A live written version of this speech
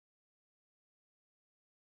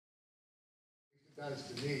does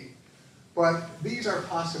to me. But these are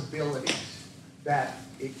possibilities that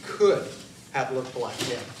it could have looked like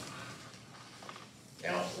him.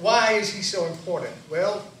 Now, why is he so important?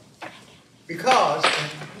 Well, because,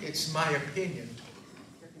 and it's my opinion,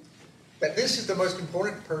 that this is the most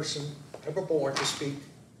important person ever born to speak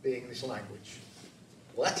the English language.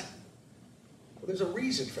 What? Well, there's a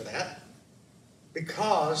reason for that.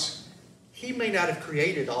 Because he may not have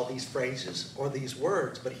created all these phrases or these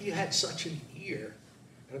words, but he had such an ear.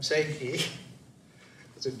 And I'm saying he,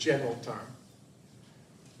 it's a general term,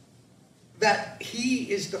 that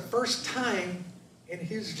he is the first time in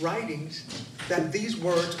his writings that these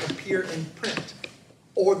words appear in print,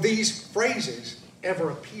 or these phrases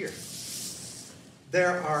ever appear.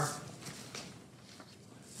 There are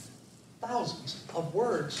thousands of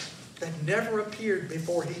words that never appeared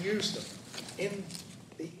before he used them in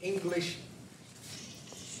the English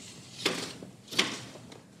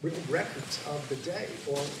written records of the day,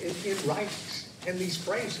 or in writings, in these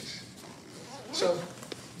phrases. So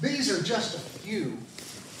these are just a few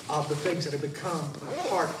of the things that have become a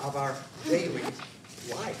part of our daily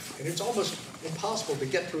life. And it's almost impossible to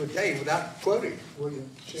get through a day without quoting William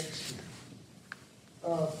Shakespeare.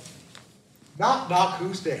 Knock, knock,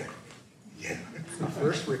 who's there? Yeah, the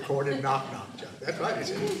first recorded knock, knock joke. That's right, it's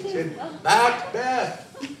in Macbeth.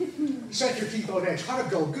 Set your teeth on edge, heart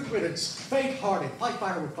of gold, good riddance, faint-hearted, fight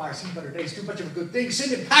fire with fire, see better days, too much of a good thing,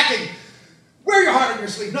 send him packing. Wear your heart on your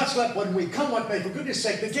sleeve, not slept 1 week. Come what may, for goodness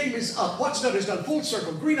sake, the game is up. What's done is done. Full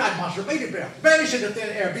circle, green-eyed monster, baited bear. Vanish into thin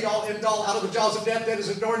air, be all end all, out of the jaws of death. That is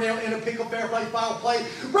a doornail in a pickle, fair play, foul play.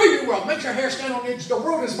 Brave your world, make your hair stand on edge. The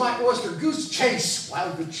world is my oyster. Goose chase,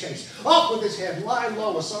 wild good chase. Off with his head, lie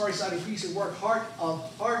low, a sorry-sided piece of work. Heart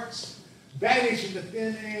of hearts, vanish into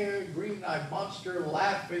thin air. Green-eyed monster,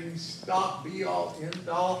 laughing stock, be all end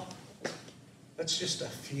all. That's just a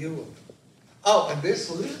few of them. Oh, and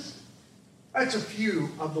this list? That's a few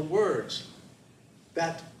of the words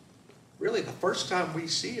that really the first time we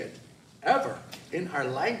see it ever in our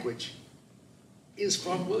language is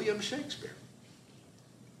from William Shakespeare.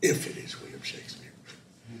 If it is William Shakespeare,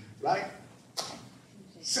 right?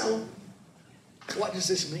 So what does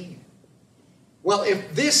this mean? Well,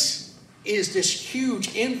 if this is this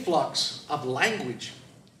huge influx of language,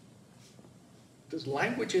 does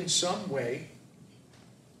language in some way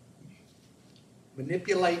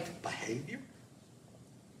manipulate behavior?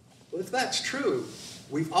 Well, if that's true,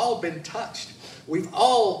 we've all been touched. We've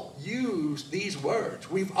all used these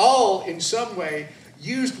words. We've all, in some way,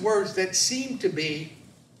 used words that seem to be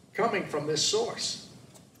coming from this source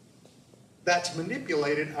that's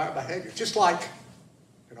manipulated our behavior. Just like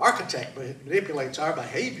an architect manipulates our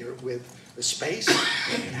behavior with the space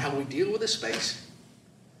and how we deal with the space.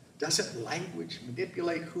 Doesn't language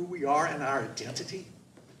manipulate who we are and our identity?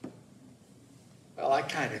 Well, I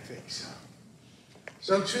kind of think so.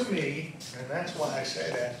 So to me, and that's why I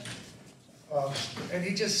say that, and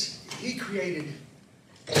he created,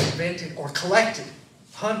 invented, or collected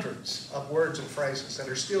hundreds of words and phrases that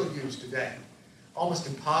are still used today. Almost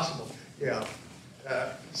impossible. Yeah.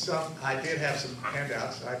 I did have some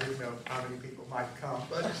handouts. I didn't know how many people might come,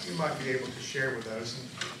 but you might be able to share with those, and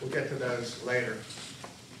we'll get to those later.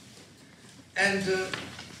 And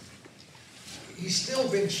he's still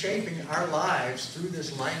been shaping our lives through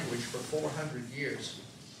this language for 400 years.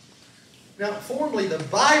 Now, formerly, the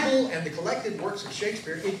Bible and the collected works of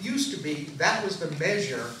Shakespeare, it used to be that was the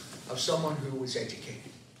measure of someone who was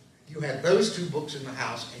educated. You had those two books in the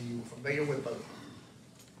house, and you were familiar with both.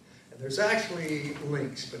 And there's actually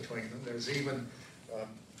links between them. There's even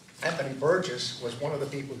Anthony Burgess was one of the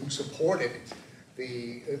people who supported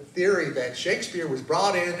the theory that Shakespeare was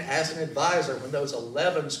brought in as an advisor when those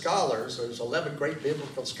 11 scholars, those 11 great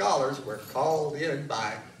biblical scholars, were called in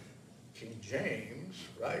by King James,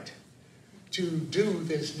 right, to do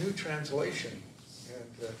this new translation.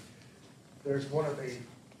 And there's one of the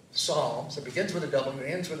Psalms that begins with a W and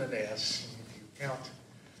ends with an S. If you count,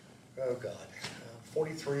 oh God,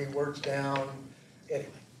 43 words down. Anyway,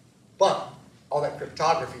 but all that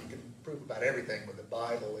cryptography, you can prove about everything with the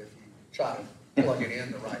Bible if you try to plug it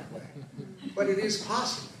in the right way. But it is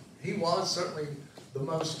possible. He was certainly the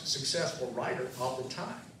most successful writer of the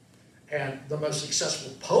time and the most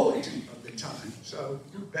successful poet of the time. So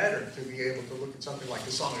who better to be able to look at something like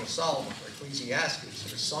the Song of Solomon or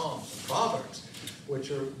Ecclesiastes or Psalms and Proverbs,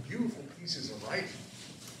 which are beautiful pieces of writing.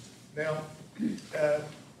 Now,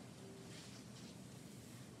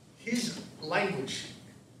 his language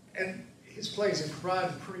and his plays have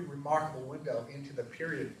provided a pretty remarkable window into the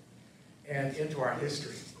period and into our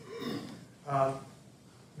history. Now,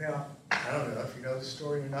 I don't know if you know the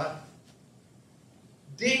story or not.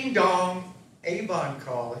 Ding dong, Avon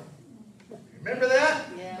calling. Remember that?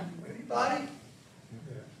 Yeah. Anybody?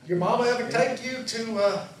 Your mama ever take you to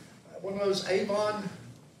one of those Avon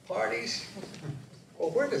parties?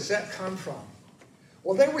 Well, where does that come from?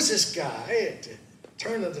 Well, there was this guy at the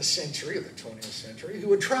turn of the century, of the 20th century, who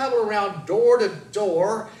would travel around door to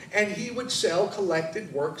door, and he would sell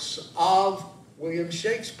collected works of William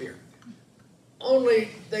Shakespeare. Only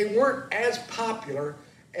they weren't as popular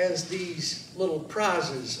as these little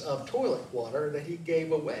prizes of toilet water that he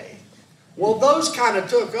gave away. Well, those kind of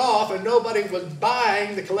took off, and nobody was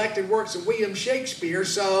buying the collected works of William Shakespeare,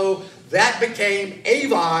 so that became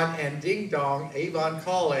Avon, and ding dong, Avon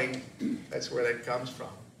calling. That's where that comes from.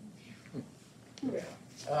 Yeah.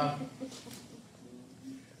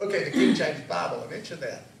 Okay, the King James Bible, I mentioned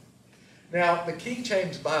that. Now, the King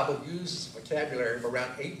James Bible uses a vocabulary of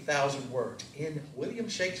around 8,000 words. In William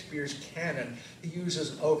Shakespeare's canon, he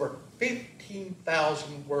uses over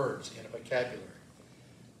 15,000 words in a vocabulary.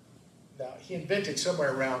 Now, he invented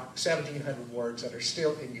somewhere around 1,700 words that are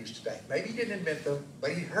still in use today. Maybe he didn't invent them,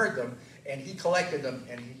 but he heard them, and he collected them,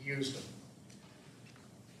 and he used them.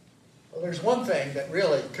 Well, there's one thing that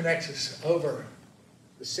really connects us over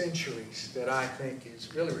the centuries that I think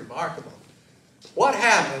is really remarkable. What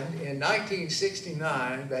happened in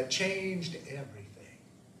 1969 that changed everything?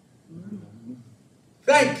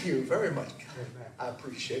 Thank you very much. I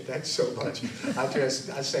appreciate that so much. I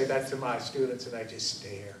say that to my students and I just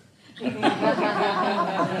stare.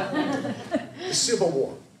 The Civil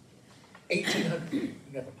War. 1800,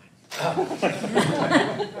 never mind.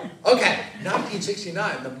 Okay,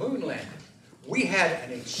 1969, the moon landing. We had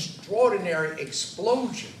an extraordinary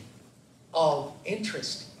explosion of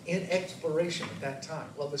interest in exploration at that time.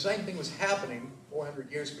 Well, the same thing was happening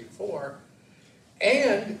 400 years before,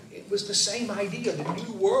 and it was the same idea, the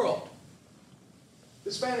New World.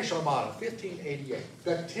 The Spanish Armada, 1588.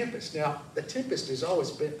 The Tempest. Now, the Tempest has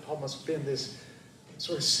almost been this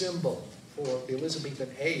sort of symbol for the Elizabethan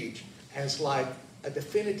age as like a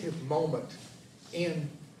definitive moment in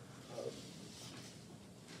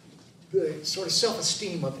the sort of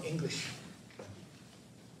self-esteem of English.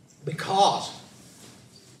 Because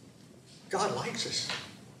God likes us.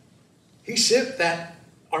 He sent that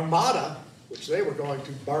armada, which they were going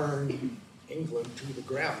to burn England to the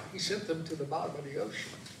ground. He sent them to the bottom of the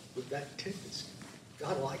ocean with that tempest.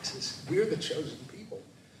 God likes us. We're the chosen people.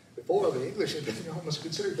 Before, the English had been almost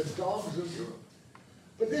considered the dogs of Europe.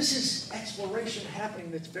 But this is exploration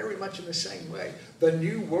happening that's very much in the same way. The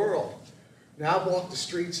New World. Now walk the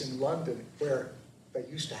streets in London where they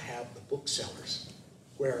used to have the booksellers,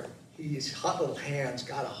 where his hot little hands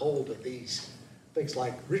got a hold of these things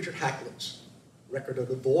like Richard Hakluyt's record of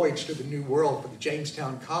the voyage to the New World for the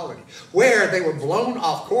Jamestown colony, where they were blown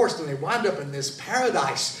off course and they wind up in this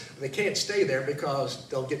paradise. They can't stay there because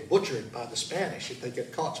they'll get butchered by the Spanish if they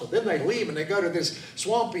get caught. So then they leave and they go to this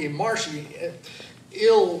swampy, marshy,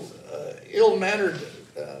 ill-mannered,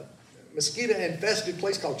 mosquito-infested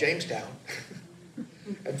place called Jamestown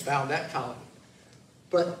and found that colony.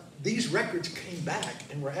 But these records came back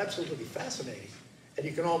and were absolutely fascinating. And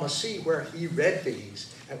you can almost see where he read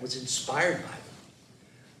these and was inspired by them.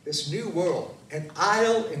 This New World, an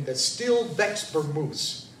isle in the still vexed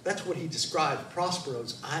Bermudes. That's what he described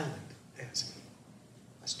Prospero's island as.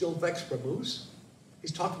 A still vexed Bermudes?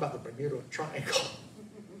 He's talking about the Bermuda Triangle.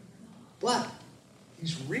 But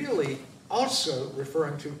he's really also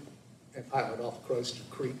referring to an island off the coast of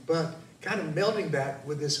Crete, but kind of melding that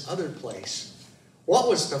with this other place. What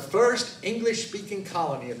was the first English-speaking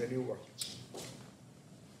colony in the New World?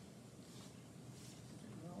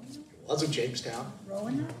 It wasn't Jamestown.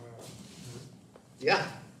 Roanoke? Yeah,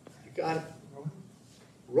 you got it.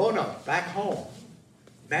 Roanoke, back home.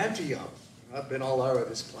 Manteo. I've been all over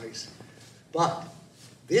this place. But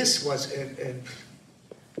this was,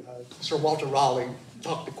 Sir Walter Raleigh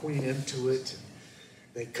talked the Queen into it.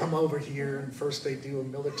 They come over here, and first they do a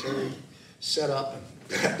military setup,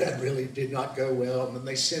 and that really did not go well. And then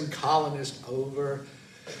they send colonists over,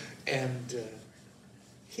 and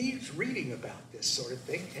he's reading about this sort of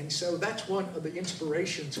thing. And so that's one of the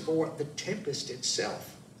inspirations for the Tempest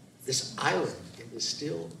itself, this island in the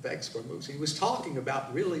still vexed Bermudes. He was talking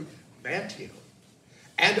about really Manteo.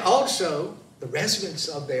 And also the residents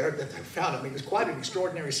of there that they found. I mean, it was quite an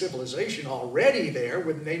extraordinary civilization already there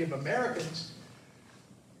with Native Americans,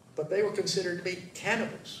 but they were considered to be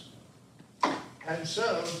cannibals. And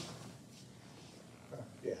so,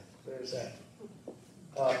 yeah, there's that.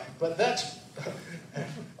 But that's,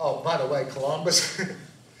 oh, by the way, Columbus,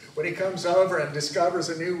 when he comes over and discovers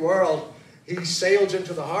a new world, he sails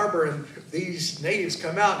into the harbor and these natives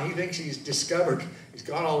come out and he thinks he's discovered He's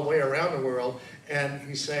gone all the way around the world, and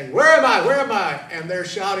he's saying, "Where am I? Where am I?" And they're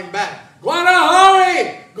shouting back,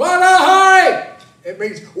 "Guanahari! Guanahari!" It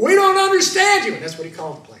means, "We don't understand you." And that's what he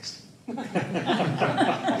called the place. You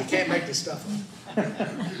can't make this stuff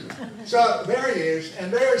up. So there he is,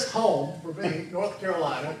 and there's home for me, North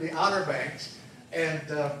Carolina, the Outer Banks. And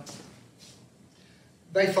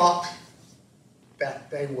they thought that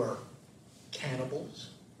they were cannibals.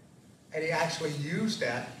 And he actually used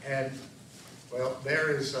that. And, well,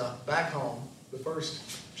 there is back home, the first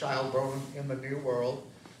child born in the New World,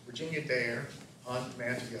 Virginia Dare, on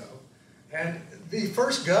Montego. And the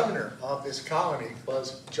first governor of this colony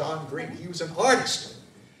was John Green. He was an artist.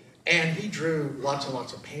 And he drew lots and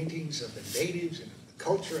lots of paintings of the natives and the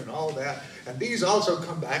culture and all that. And these also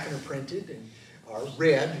come back and are printed and are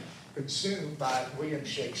read, consumed by William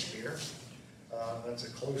Shakespeare. That's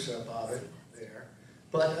a close-up of it there.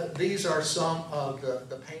 But these are some of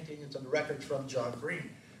the paintings and the records from John Green.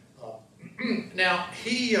 Now,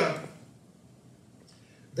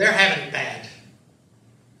 they're having it bad.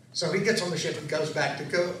 So he gets on the ship and goes back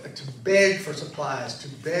to beg for supplies, to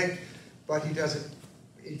beg, but he doesn't.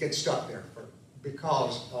 He gets stuck there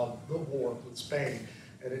because of the war with Spain.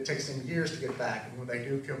 And it takes them years to get back. And when they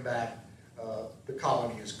do come back, the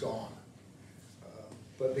colony is gone.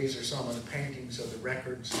 But these are some of the paintings of the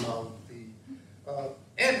records of the...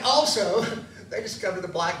 and also, they discovered the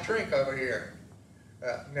black drink over here.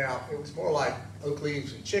 Now, it was more like oak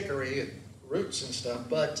leaves and chicory and roots and stuff,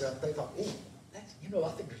 but they thought, oh, that's, I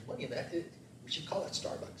think there's money in that. We should call it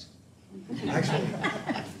Starbucks. Actually,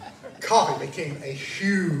 coffee became a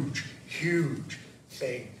huge, huge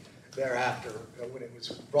thing thereafter when it was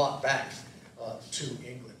brought back to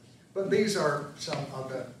England. But these are some of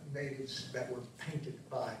the natives that were painted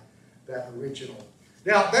by that original.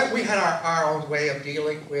 Now, then we had our own way of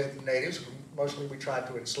dealing with natives. Mostly we tried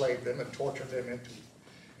to enslave them and torture them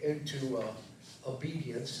into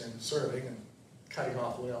obedience and serving, and cutting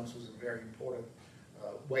off limbs was a very important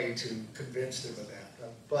way to convince them of that.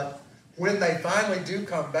 But when they finally do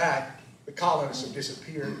come back, the colonists have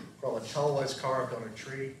disappeared. Croatoa is carved on a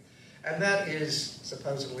tree. And that is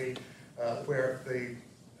supposedly where the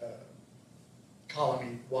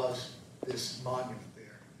colony was, this monument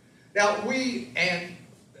there. Now, and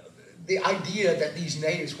the idea that these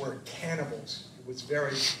natives were cannibals was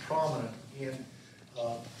very prominent in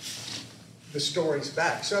the stories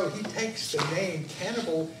back. So he takes the name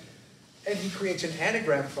cannibal and he creates an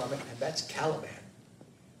anagram from it, and that's Caliban.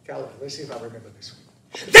 Caliban, let's see if I remember this one.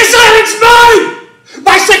 "This island's mine!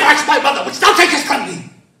 My cigarette's my mother, which thou takest from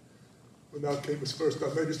me!" "When thou camest first,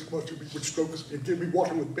 thou madest much of me, which strokest me and gave me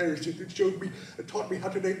water with berries, and showed me and taught me how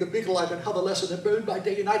to name the big light, and how the lesson had burned by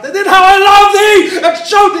day and night, and then how I loved thee, and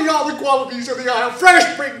showed thee all the qualities of the isle,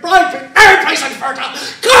 fresh spring, bright spring, every place and fertile.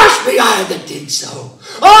 Curse the isle that did so.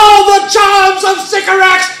 All the charms of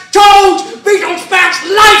sycorax, toads, beetles, bats,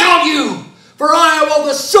 light on you! For I am on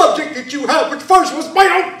the subject that you have, which first was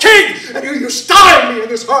mine own king, and you style me in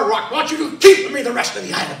this hard rock. Want you to keep with me the rest of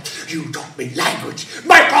the island. You taught me language.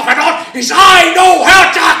 My profit aught is I know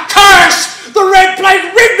how to curse. The red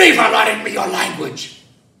plague rid me for learning me your language.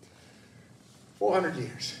 400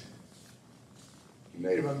 years.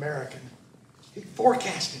 Native American. He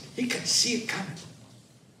forecasted. He could see it coming.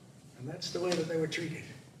 And that's the way that they were treated.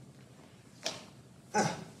 I'm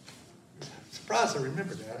surprised I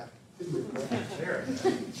remember that. There.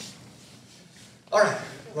 All right,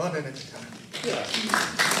 London at the time. Yeah.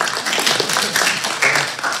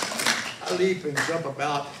 I leap and jump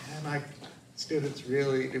about, and my students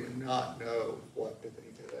really do not know what to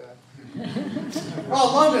think of that.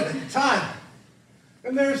 Well, London at the time,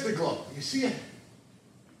 and there's the globe. You see it?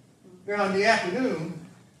 Now, in the afternoon,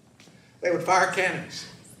 they would fire cannons.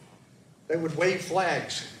 They would wave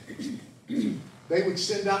flags. They would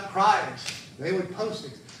send out cries. They would post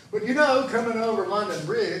it. But coming over London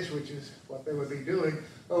Bridge, which is what they would be doing,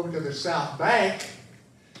 over to the South Bank,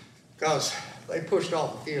 because they pushed all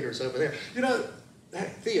the theaters over there.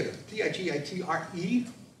 That theater, T-I-G-A-T-R-E,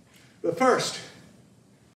 the first